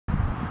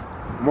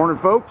Morning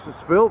folks,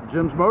 it's Phil,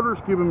 Jim's Motors,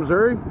 Cuba,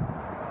 Missouri.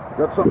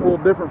 Got something a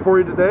little different for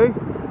you today.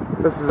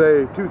 This is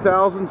a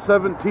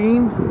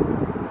 2017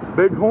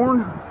 Bighorn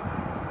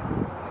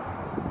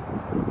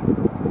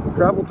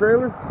Travel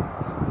Trailer,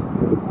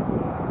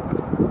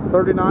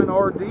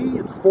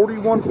 39RD. It's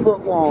 41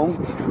 foot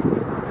long,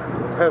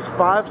 has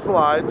 5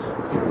 slides,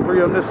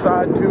 3 on this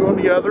side, 2 on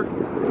the other.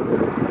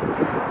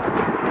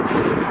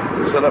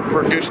 Set up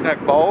for a gooseneck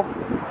ball.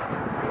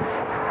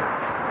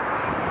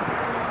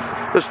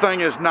 This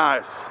thing is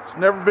nice. It's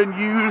never been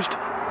used.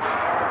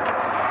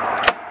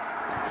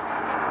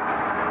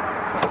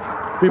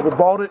 People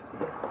bought it,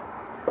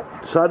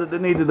 decided they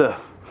needed a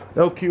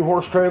LQ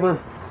horse trailer,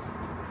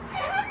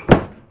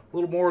 a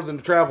little more than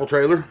the travel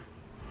trailer.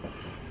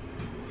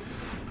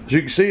 As you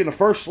can see in the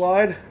first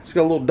slide, it's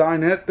got a little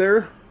dinette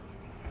there.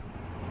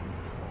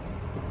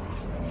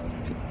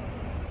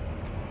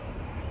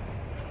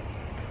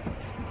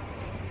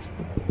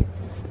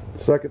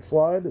 Second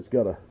slide, it's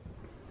got a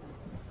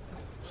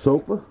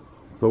sofa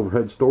with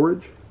overhead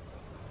storage.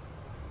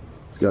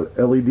 It's got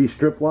LED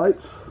strip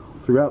lights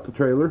throughout the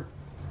trailer.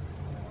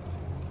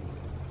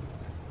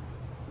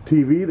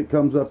 TV that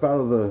comes up out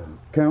of the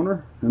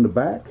counter in the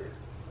back.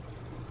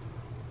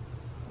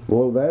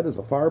 Below that is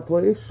a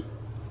fireplace,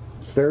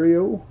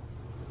 stereo,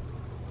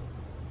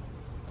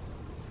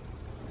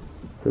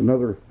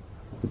 another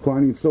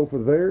reclining sofa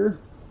there.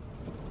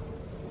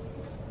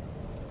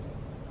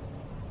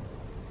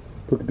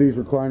 Look at these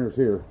recliners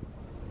here.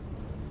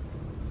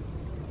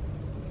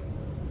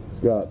 It's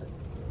got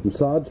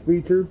massage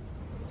feature,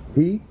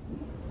 heat,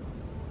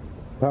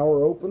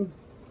 power open.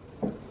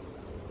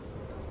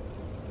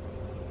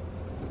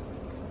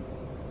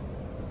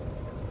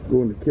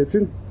 Go in the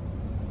kitchen.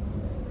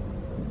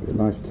 A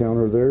nice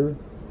counter there.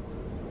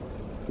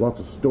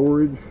 Lots of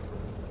storage.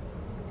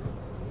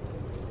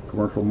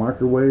 Commercial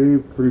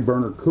microwave,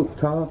 3-burner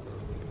cooktop.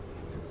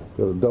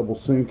 Got a double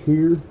sink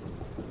here.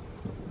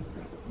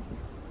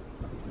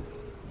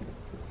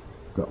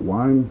 Got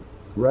wine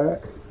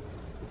rack.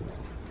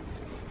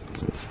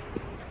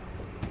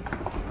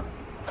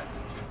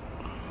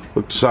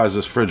 Look at the size of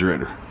this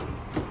refrigerator.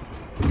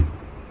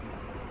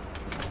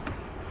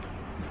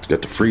 It's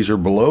got the freezer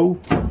below.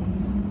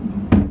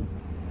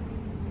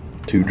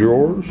 2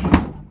 drawers.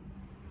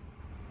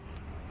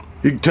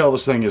 You can tell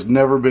this thing has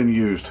never been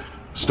used.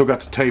 Still got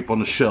the tape on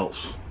the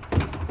shelves.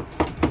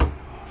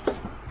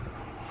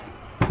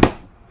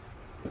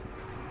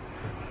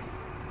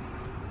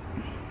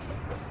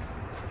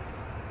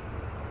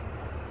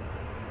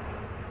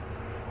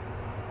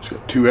 It's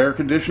got 2 air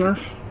conditioners.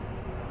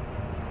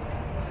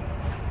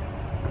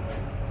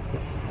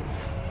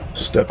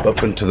 Step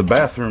up into the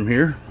bathroom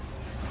here.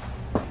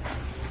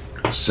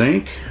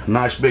 Sink,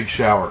 nice big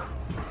shower.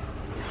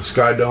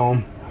 Sky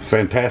dome,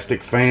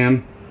 fantastic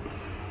fan.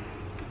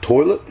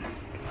 Toilet.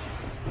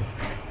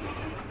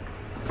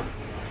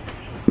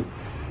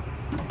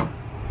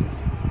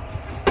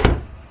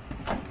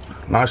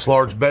 Nice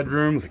large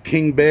bedroom with a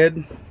king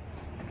bed.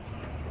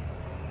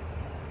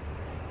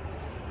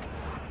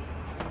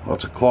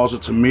 Lots of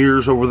closets and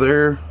mirrors over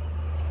there.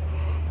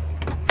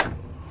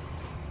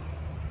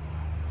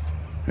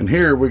 And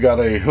here we got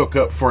a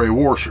hookup for a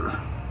washer.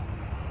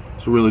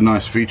 It's a really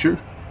nice feature.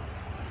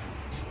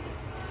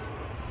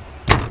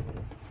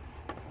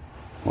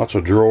 Lots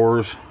of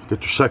drawers.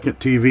 Got your second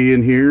TV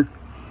in here.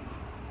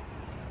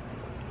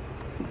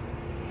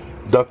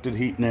 Ducted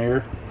heat and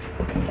air.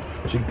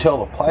 As you can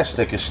tell, the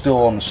plastic is still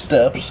on the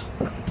steps.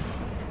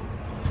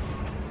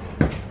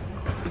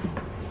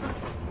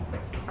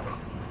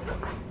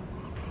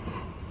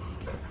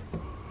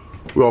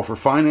 We offer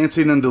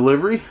financing and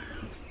delivery.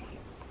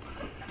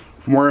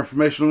 For more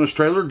information on this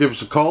trailer, give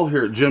us a call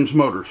here at Jim's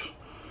Motors,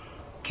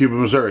 Cuba,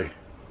 Missouri.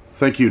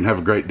 Thank you and have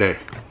a great day.